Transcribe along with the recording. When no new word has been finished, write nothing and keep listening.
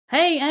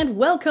Hey, and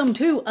welcome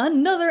to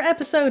another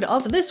episode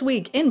of This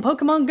Week in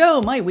Pokemon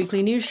Go, my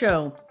weekly news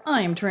show.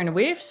 I'm Trainer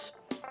Weaves,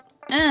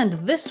 and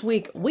this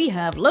week we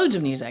have loads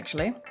of news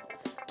actually.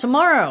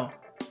 Tomorrow,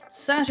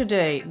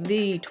 Saturday,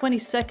 the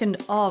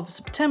 22nd of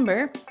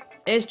September,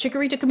 is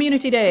Chikorita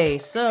Community Day,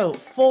 so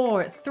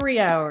for 3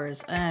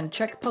 hours, and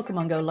check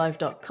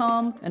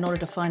PokemonGoLive.com in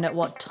order to find out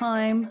what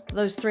time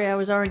those 3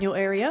 hours are in your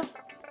area.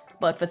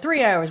 But for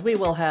 3 hours we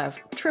will have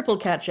triple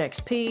catch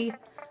XP,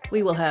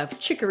 we will have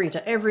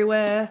Chikorita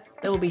everywhere,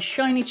 there will be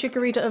shiny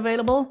Chikorita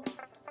available,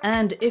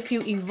 and if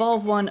you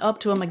evolve one up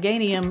to a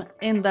Meganium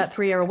in that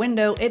 3 hour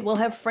window, it will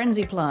have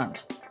Frenzy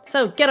Plant.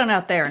 So get on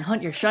out there and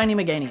hunt your shiny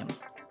Meganium.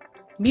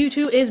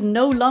 Mewtwo is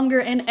no longer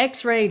in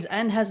X-Raids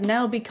and has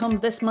now become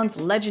this month's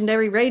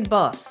legendary raid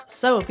boss.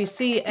 So if you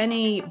see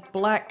any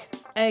black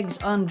eggs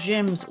on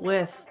gyms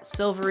with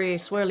silvery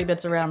swirly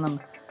bits around them,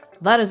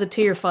 that is a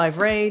tier 5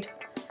 raid.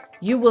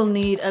 You will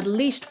need at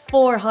least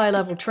 4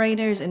 high-level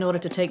trainers in order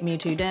to take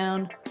Mewtwo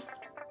down.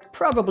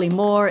 Probably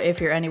more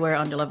if you're anywhere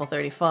under level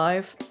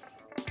 35,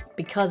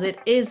 because it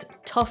is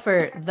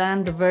tougher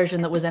than the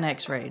version that was in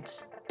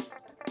X-Raids.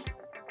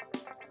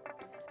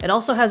 It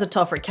also has a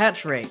tougher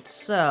catch rate,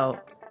 so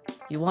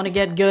you want to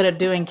get good at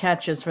doing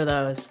catches for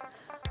those.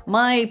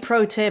 My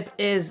pro tip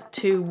is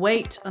to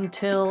wait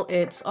until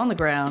it's on the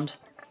ground.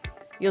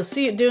 You'll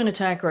see it do an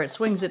attack where it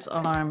swings its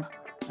arm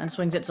and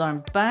swings its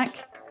arm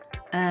back,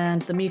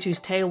 and the Mewtwo's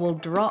tail will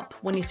drop.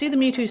 When you see the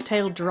Mewtwo's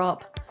tail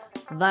drop,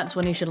 that's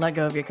when you should let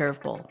go of your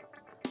curveball.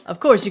 Of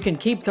course, you can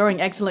keep throwing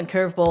excellent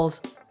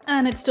curveballs,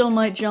 and it still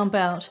might jump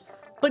out,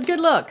 but good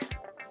luck!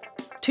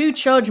 2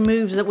 charge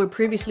moves that were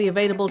previously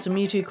available to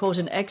Mewtwo caught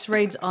in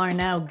X-Raids are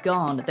now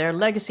gone. They're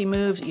legacy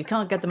moves, you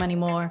can't get them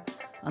anymore,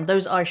 and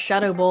those are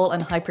Shadow Ball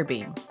and Hyper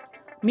Beam.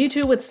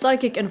 Mewtwo with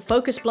Psychic and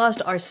Focus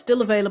Blast are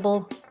still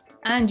available,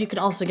 and you can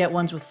also get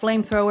ones with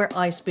Flamethrower,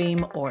 Ice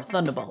Beam, or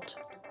Thunderbolt.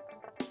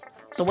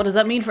 So what does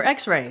that mean for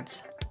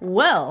X-Raids?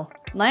 Well,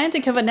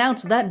 Niantic have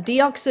announced that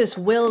Deoxys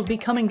will be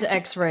coming to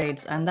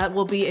X-Raids, and that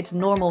will be its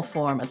normal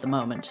form at the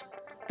moment.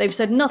 They've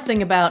said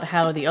nothing about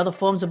how the other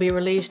forms will be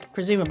released,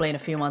 presumably in a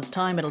few months'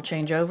 time it'll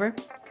change over.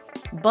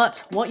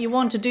 But what you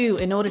want to do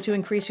in order to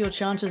increase your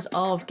chances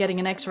of getting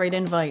an X-Raid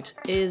invite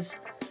is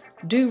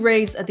do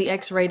raids at the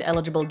X-Raid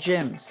eligible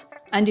gyms.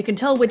 And you can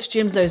tell which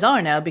gyms those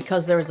are now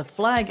because there is a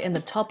flag in the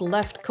top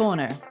left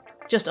corner,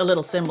 just a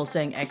little symbol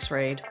saying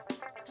X-Raid.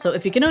 So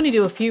if you can only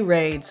do a few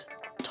raids,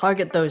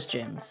 target those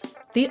gyms.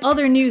 The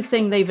other new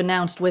thing they've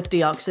announced with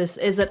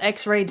Deoxys is that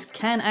X-Raids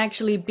can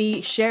actually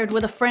be shared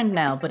with a friend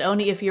now, but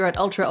only if you're at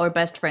Ultra or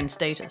Best Friend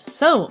status.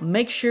 So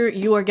make sure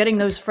you are getting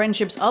those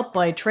friendships up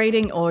by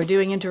trading or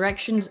doing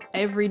interactions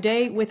every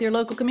day with your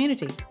local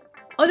community.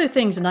 Other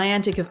things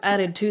Niantic have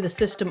added to the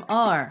system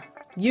are,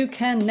 you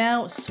can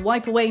now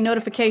swipe away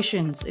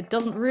notifications. It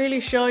doesn't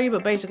really show you,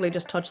 but basically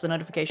just touch the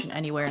notification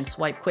anywhere and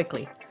swipe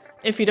quickly.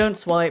 If you don't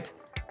swipe,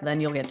 then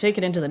you'll get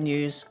taken into the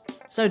news,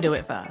 so do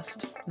it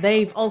fast.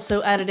 They've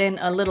also added in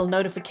a little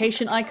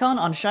notification icon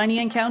on shiny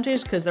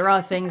encounters, because there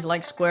are things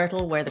like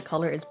Squirtle where the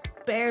color is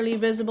barely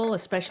visible,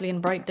 especially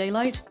in bright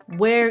daylight.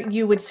 Where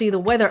you would see the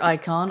weather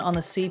icon on the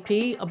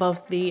CP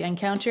above the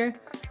encounter,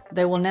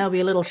 there will now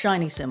be a little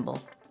shiny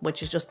symbol,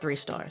 which is just 3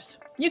 stars.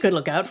 You could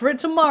look out for it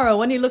tomorrow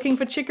when you're looking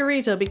for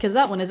Chikorita, because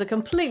that one is a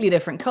completely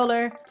different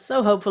color,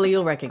 so hopefully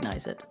you'll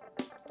recognize it.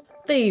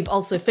 They've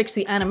also fixed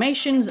the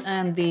animations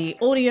and the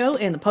audio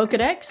in the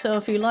Pokédex, so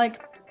if you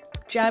like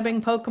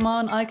jabbing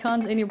Pokemon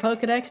icons in your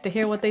Pokédex to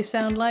hear what they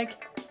sound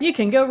like, you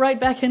can go right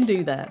back and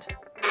do that.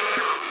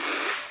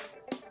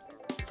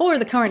 For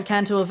the current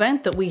Kanto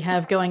event that we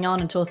have going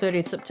on until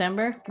 30th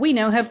September, we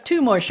now have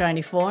 2 more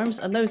shiny forms,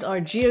 and those are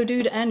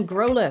Geodude and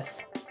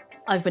GROWLIThe.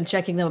 I've been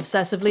checking them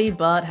obsessively,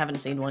 but haven't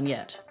seen one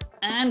yet.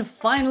 And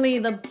finally,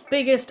 the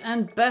biggest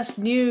and best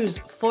news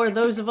for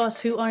those of us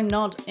who are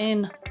not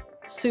in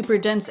super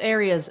dense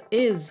areas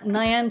is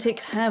Niantic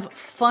have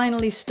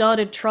finally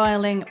started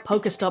trialing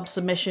Pokestop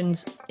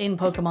submissions in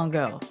Pokemon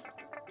Go.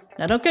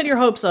 Now don't get your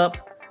hopes up,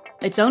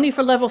 it's only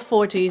for level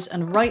 40s,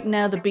 and right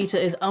now the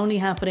beta is only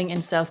happening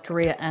in South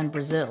Korea and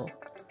Brazil.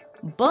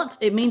 But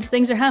it means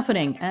things are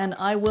happening, and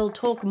I will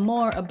talk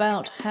more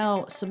about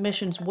how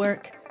submissions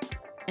work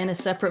in a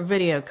separate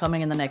video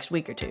coming in the next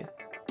week or 2.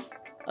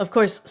 Of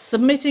course,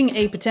 submitting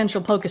a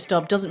potential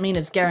Pokestop doesn't mean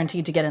it's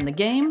guaranteed to get in the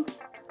game.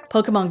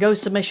 Pokemon Go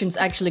submissions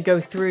actually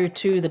go through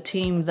to the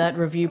team that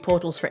review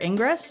portals for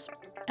ingress,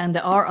 and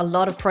there are a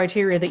lot of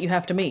criteria that you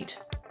have to meet.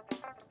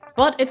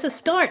 But it's a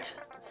start,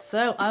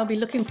 so I'll be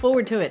looking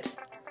forward to it.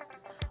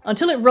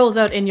 Until it rolls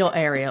out in your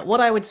area,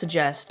 what I would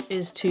suggest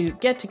is to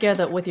get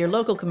together with your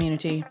local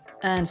community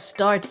and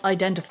start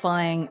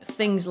identifying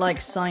things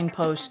like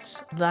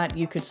signposts that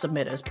you could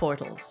submit as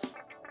portals.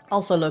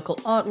 Also local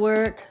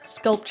artwork,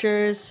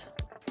 sculptures,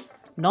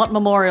 not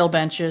memorial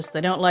benches, they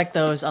don't like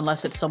those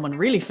unless it's someone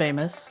really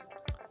famous,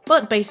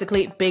 but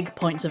basically big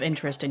points of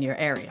interest in your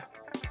area.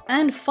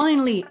 And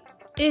finally,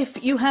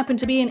 if you happen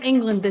to be in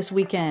England this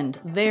weekend,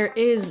 there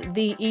is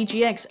the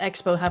EGX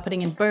Expo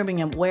happening in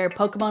Birmingham where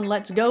Pokemon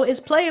Let's Go is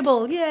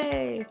playable,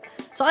 yay!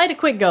 So I had a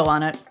quick go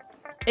on it,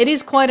 It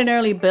is quite an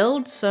early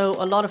build, so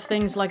a lot of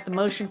things like the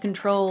motion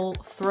control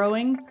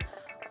throwing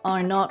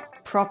are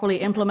not properly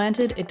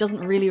implemented. It doesn't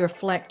really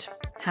reflect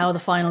how the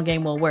final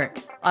game will work.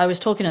 I was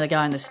talking to the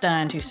guy in the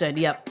stand who said,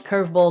 yep,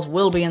 curveballs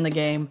will be in the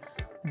game,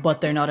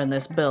 but they're not in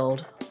this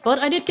build. But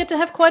I did get to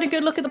have quite a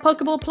good look at the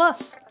Pokéball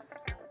Plus.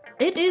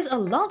 It is a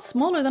lot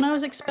smaller than I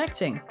was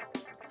expecting.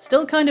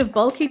 Still kind of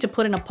bulky to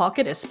put in a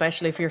pocket,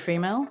 especially if you're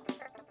female.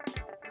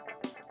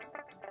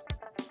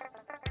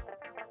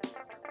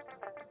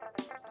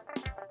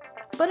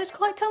 But it's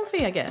quite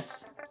comfy, I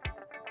guess.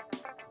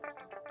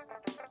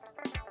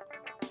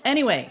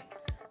 Anyway,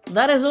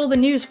 that is all the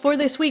news for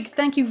this week.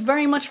 Thank you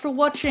very much for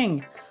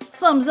watching.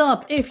 Thumbs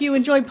up if you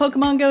enjoyed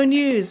Pokemon Go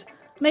news.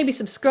 Maybe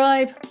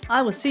subscribe.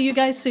 I will see you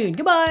guys soon.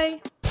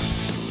 Goodbye!